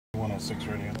6106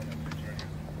 radio.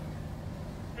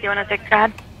 6106, go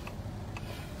ahead.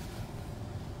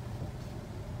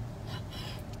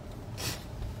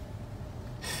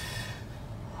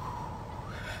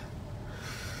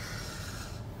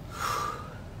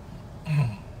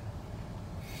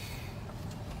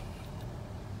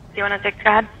 C106, go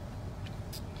ahead.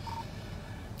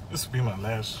 This will be my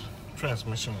last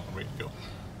transmission on the radio.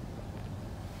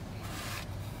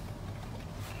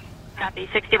 Copy,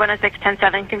 6106,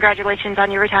 107. Congratulations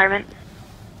on your retirement.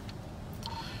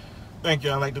 Thank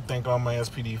you. I'd like to thank all my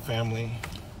SPD family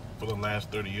for the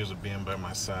last 30 years of being by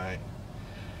my side,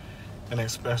 and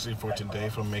especially for today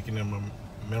for making them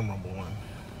a memorable one.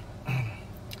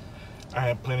 I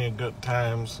had plenty of good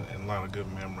times and a lot of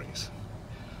good memories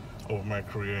over my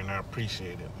career, and I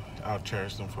appreciate it. I'll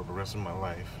cherish them for the rest of my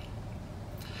life.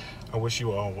 I wish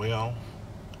you all well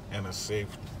and a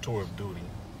safe tour of duty.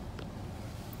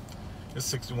 It's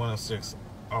 6106,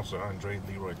 Officer Andre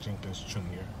Leroy Jenkins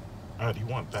Jr., ID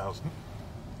 1000,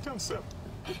 107.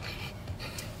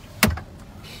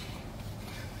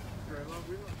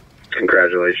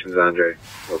 Congratulations, Andre.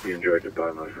 Hope you enjoyed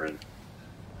goodbye, my friend.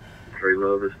 Trey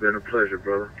Love, it's been a pleasure,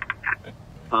 brother.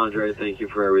 Andre, thank you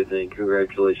for everything.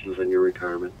 Congratulations on your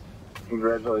retirement.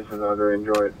 Congratulations, Andre.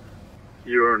 Enjoy it.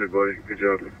 You earned it, buddy. Good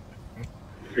job.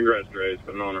 Congrats, Trey. It's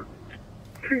been an honor.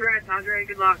 Congrats, Andre.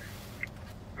 Good luck.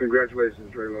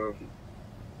 Congratulations, Trey Love.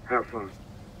 Have fun.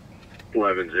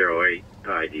 1108,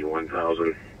 ID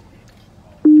 1000.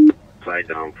 Slide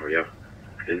down for you.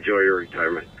 Enjoy your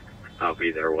retirement. I'll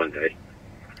be there one day.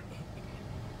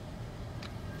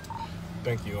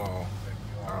 Thank you all.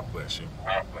 God bless you.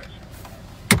 God bless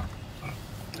you.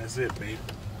 That's it, baby.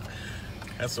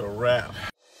 That's a wrap.